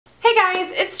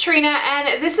it's Trina,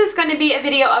 and this is going to be a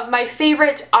video of my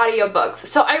favorite audiobooks.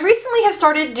 So I recently have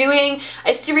started doing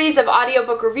a series of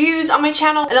audiobook reviews on my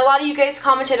channel, and a lot of you guys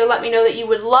commented and let me know that you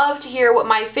would love to hear what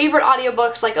my favorite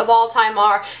audiobooks like of all time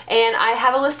are, and I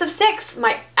have a list of 6,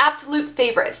 my absolute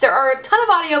favorites. There are a ton of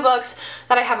audiobooks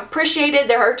that I have appreciated,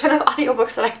 there are a ton of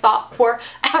audiobooks that I thought were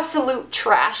absolute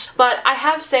trash, but I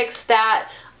have 6 that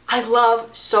I love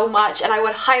so much, and I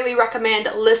would highly recommend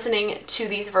listening to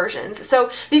these versions. So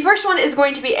the first one is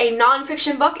going to be a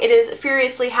non-fiction book. It is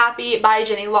Furiously Happy by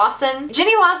Jenny Lawson.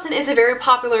 Jenny Lawson is a very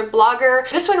popular blogger.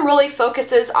 This one really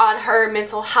focuses on her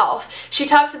mental health. She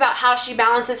talks about how she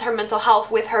balances her mental health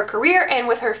with her career and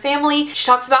with her family. She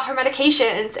talks about her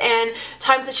medications and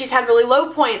times that she's had really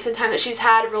low points and times that she's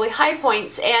had really high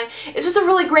points, and it's just a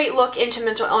really great look into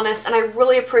mental illness, and I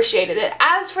really appreciated it.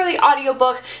 As for the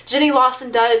audiobook, Jenny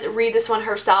Lawson does read this one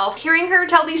herself. Hearing her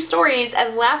tell these stories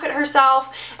and laugh at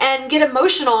herself and get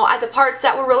emotional at the parts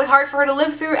that were really hard for her to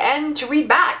live through and to read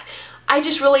back, I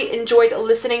just really enjoyed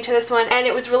listening to this one, and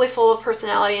it was really full of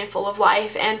personality and full of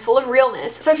life and full of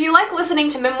realness. So if you like listening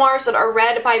to memoirs that are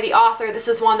read by the author, this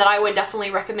is one that I would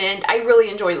definitely recommend. I really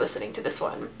enjoyed listening to this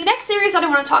one. The next series that I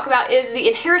want to talk about is the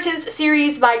Inheritance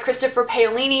series by Christopher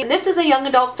Paolini. This is a young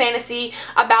adult fantasy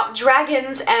about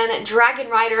dragons and dragon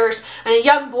riders and a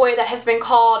young boy that has been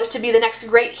called to be the next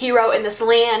great hero in this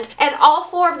land. And all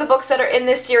 4 of the books that are in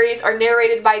this series are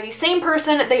narrated by the same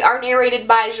person. They are narrated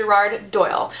by Gerard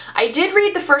Doyle. I did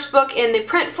read the first book in the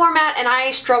print format, and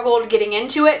I struggled getting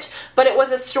into it, but it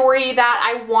was a story that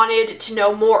I wanted to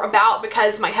know more about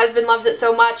because my husband loves it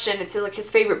so much and it's like his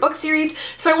favorite book series,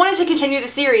 so I wanted to continue the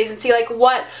series and see like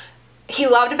what he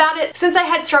loved about it. Since I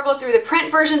had struggled through the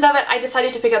print versions of it, I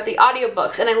decided to pick up the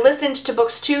audiobooks, and I listened to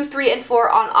books 2, 3, and 4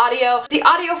 on audio. The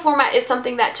audio format is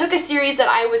something that took a series that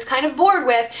I was kind of bored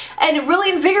with and it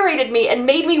really invigorated me and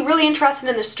made me really interested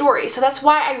in the story. So that's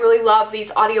why I really love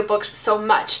these audiobooks so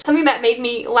much. Something that made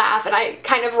me laugh, and I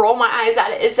kind of roll my eyes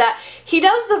at it, is that he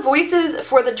does the voices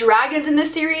for the dragons in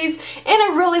this series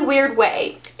in a really weird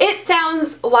way. It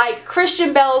sounds like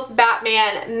Christian Bale's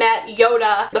Batman met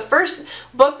Yoda. The first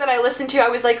book that I listened to, I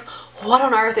was like, what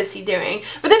on earth is he doing?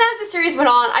 But then as the series went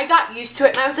on, I got used to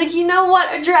it, and I was like, you know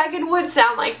what, a dragon would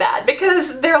sound like that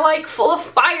because they're like full of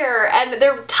fire and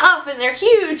they're tough and they're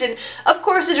huge, and of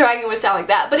course a dragon would sound like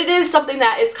that, but it is something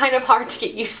that is kind of hard to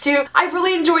get used to. I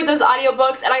really enjoyed those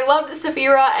audiobooks, and I loved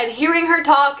Saphira and hearing her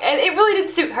talk, and it really did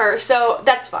suit her, so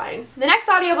that's fine. The next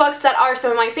audiobooks that are some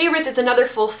of my favorites is another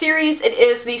full series. It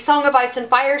is the Song of Ice and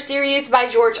Fire series by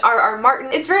George R.R.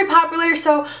 Martin. It's very popular,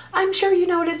 so I'm sure you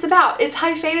know what it's about. It's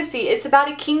high fantasy. It's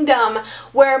about a kingdom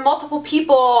where multiple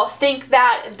people think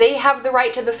that they have the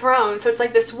right to the throne. So it's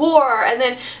like this war, and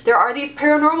then there are these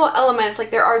paranormal elements,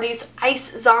 like there are these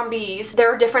ice zombies,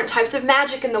 there are different types of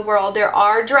magic in the world, there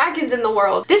are dragons in the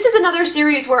world. This is another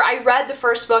series where I read the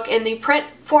first book in the print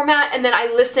format, and then I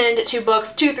listened to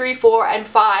books 2, 3, 4, and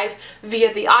 5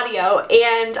 via the audio,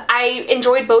 and I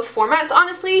enjoyed both formats,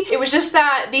 honestly. It was just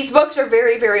that these books are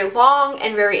very, very long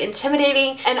and very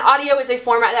intimidating, and audio is a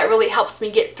format that really helps me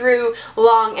get through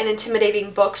long and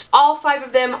intimidating books. All 5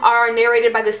 of them are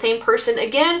narrated by the same person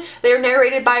again. They are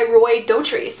narrated by Roy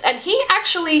Dotrice, and he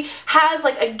actually has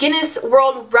like a Guinness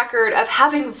World Record of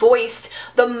having voiced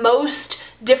the most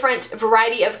different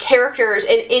variety of characters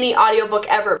in any audiobook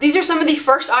ever. These are some of the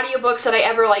first audiobooks that I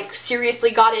ever like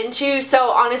seriously got into, so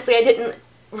honestly I didn't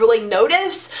really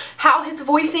notice how his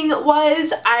voicing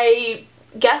was. I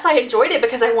guess I enjoyed it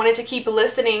because I wanted to keep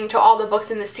listening to all the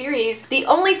books in the series. The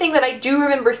only thing that I do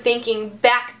remember thinking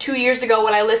back 2 years ago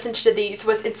when I listened to these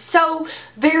was it's so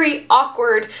very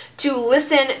awkward to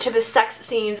listen to the sex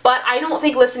scenes, but I don't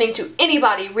think listening to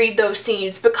anybody read those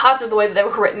scenes because of the way that they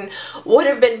were written would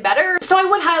have been better. So I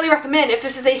would highly recommend, if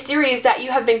this is a series that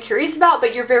you have been curious about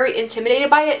but you're very intimidated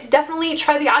by it, definitely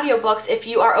try the audiobooks if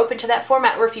you are open to that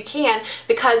format, or if you can,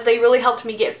 because they really helped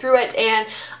me get through it and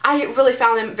I really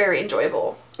found them very enjoyable.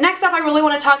 Next up, I really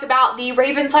want to talk about the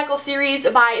Raven Cycle series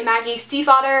by Maggie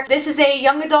Stiefvater. This is a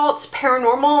young adult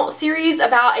paranormal series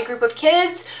about a group of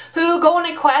kids who go on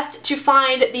a quest to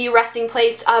find the resting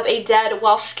place of a dead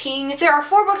Welsh king. There are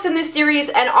 4 books in this series,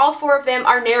 and all 4 of them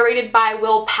are narrated by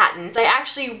Will Patton. I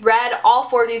actually read all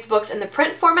 4 of these books in the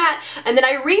print format, and then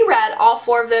I reread all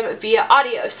 4 of them via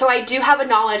audio, so I do have a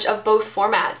knowledge of both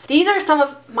formats. These are some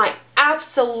of my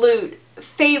absolute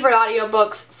favorite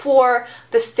audiobooks for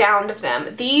the sound of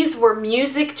them. These were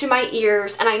music to my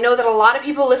ears, and I know that a lot of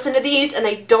people listen to these and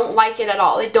they don't like it at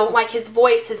all. They don't like his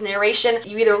voice, his narration.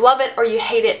 You either love it or you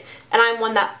hate it, and I'm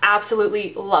one that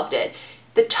absolutely loved it.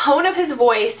 The tone of his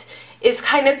voice is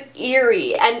kind of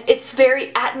eerie, and it's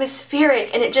very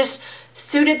atmospheric, and it just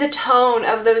suited the tone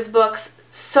of those books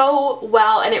so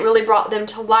well, and it really brought them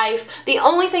to life. The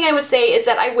only thing I would say is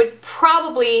that I would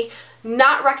probably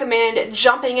not recommend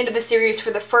jumping into the series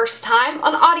for the first time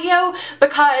on audio,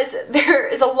 because there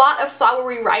is a lot of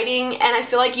flowery writing and I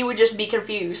feel like you would just be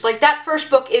confused. Like, that first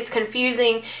book is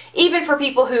confusing even for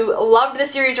people who loved the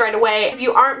series right away. If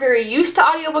you aren't very used to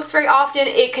audiobooks very often,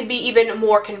 it could be even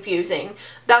more confusing.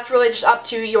 That's really just up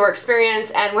to your experience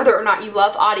and whether or not you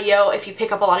love audio, if you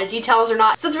pick up a lot of details or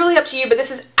not. So it's really up to you, but this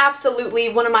is absolutely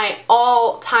one of my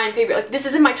all-time favorite, like, this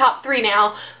is in my top 3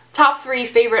 now. Top 3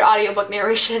 favorite audiobook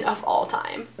narration of all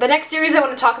time. The next series I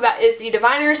want to talk about is the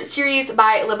Diviners series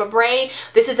by Libba Bray.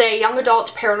 This is a young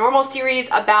adult paranormal series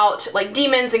about like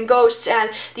demons and ghosts and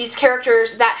these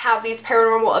characters that have these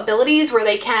paranormal abilities where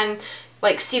they can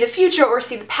like see the future or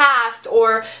see the past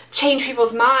or change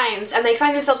people's minds, and they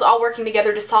find themselves all working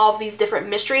together to solve these different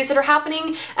mysteries that are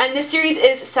happening. And this series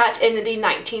is set in the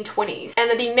 1920s.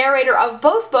 And the narrator of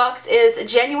both books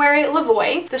is January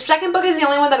LaVoy. The second book is the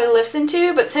only one that I listened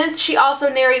to, but since she also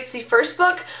narrates the first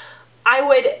book, I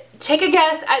would take a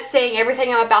guess at saying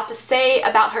everything I'm about to say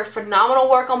about her phenomenal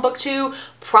work on book 2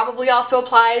 probably also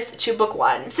applies to book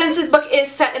 1. Since this book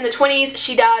is set in the 20s,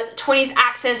 she does 20s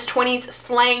accents, 20s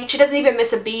slang. She doesn't even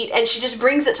miss a beat, and she just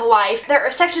brings it to life. There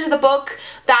are sections of the book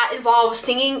that involve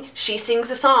singing. She sings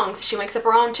the songs. She makes up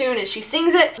her own tune and she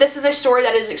sings it. This is a story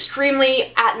that is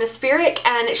extremely atmospheric,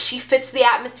 and she fits the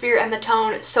atmosphere and the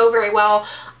tone so very well.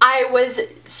 I was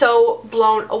so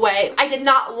blown away. I did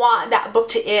not want that book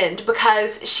to end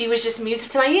because she was just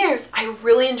music to my ears. I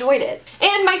really enjoyed it.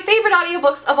 And my favorite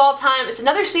audiobooks of all time is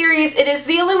another series. It is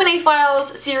the Illuminae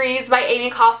Files series by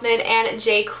Amie Kaufman and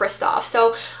Kristoff.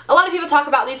 So a lot of people talk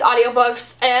about these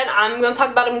audiobooks, and I'm going to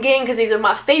talk about them again because these are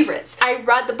my favorites. I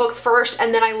read the books first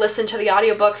and then I listened to the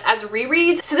audiobooks as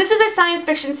rereads. So this is a science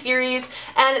fiction series,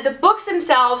 and the books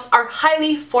themselves are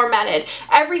highly formatted.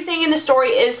 Everything in the story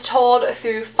is told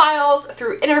through files,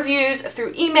 through interviews,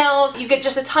 through emails. You get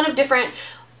just a ton of different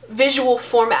visual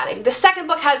formatting. The second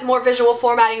book has more visual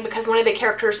formatting because one of the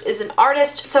characters is an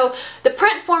artist. So the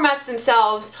print formats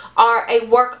themselves are a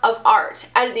work of art,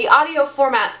 and the audio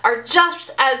formats are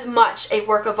just as much a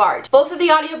work of art. Both of the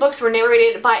audiobooks were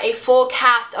narrated by a full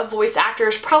cast of voice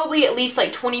actors, probably at least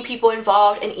like 20 people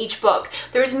involved in each book.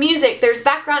 There's music, there's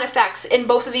background effects in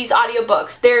both of these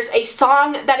audiobooks. There's a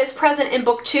song that is present in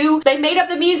book 2. They made up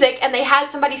the music and they had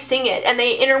somebody sing it, and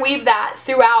they interweave that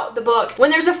throughout the book.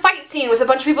 When there's a fight scene with a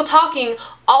bunch of people talking,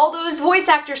 all those voice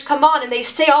actors come on and they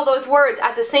say all those words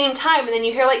at the same time, and then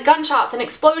you hear like gunshots and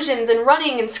explosions and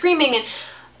running and screaming, and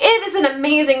it is an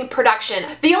amazing production.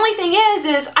 The only thing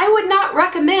is I would not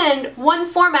recommend one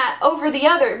format over the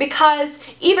other, because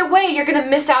either way you're gonna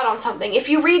miss out on something. If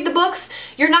you read the books,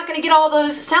 you're not gonna get all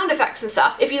those sound effects and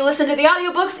stuff. If you listen to the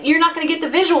audiobooks, you're not gonna get the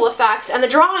visual effects and the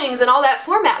drawings and all that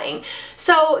formatting.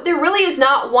 So there really is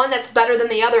not one that's better than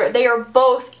the other. They are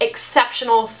both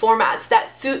exceptional formats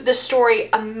that suit the story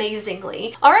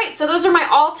amazingly. Alright, so those are my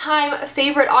all-time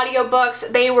favorite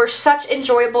audiobooks. They were such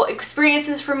enjoyable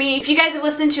experiences for me. If you guys have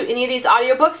listened to any of these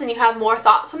audiobooks and you have more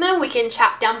thoughts on them, we can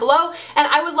chat down below, and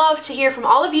I would love to hear from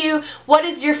all of you. What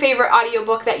is your favorite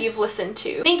audiobook that you've listened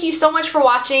to? Thank you so much for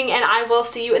watching, and I will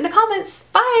see you in the comments.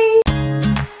 Bye!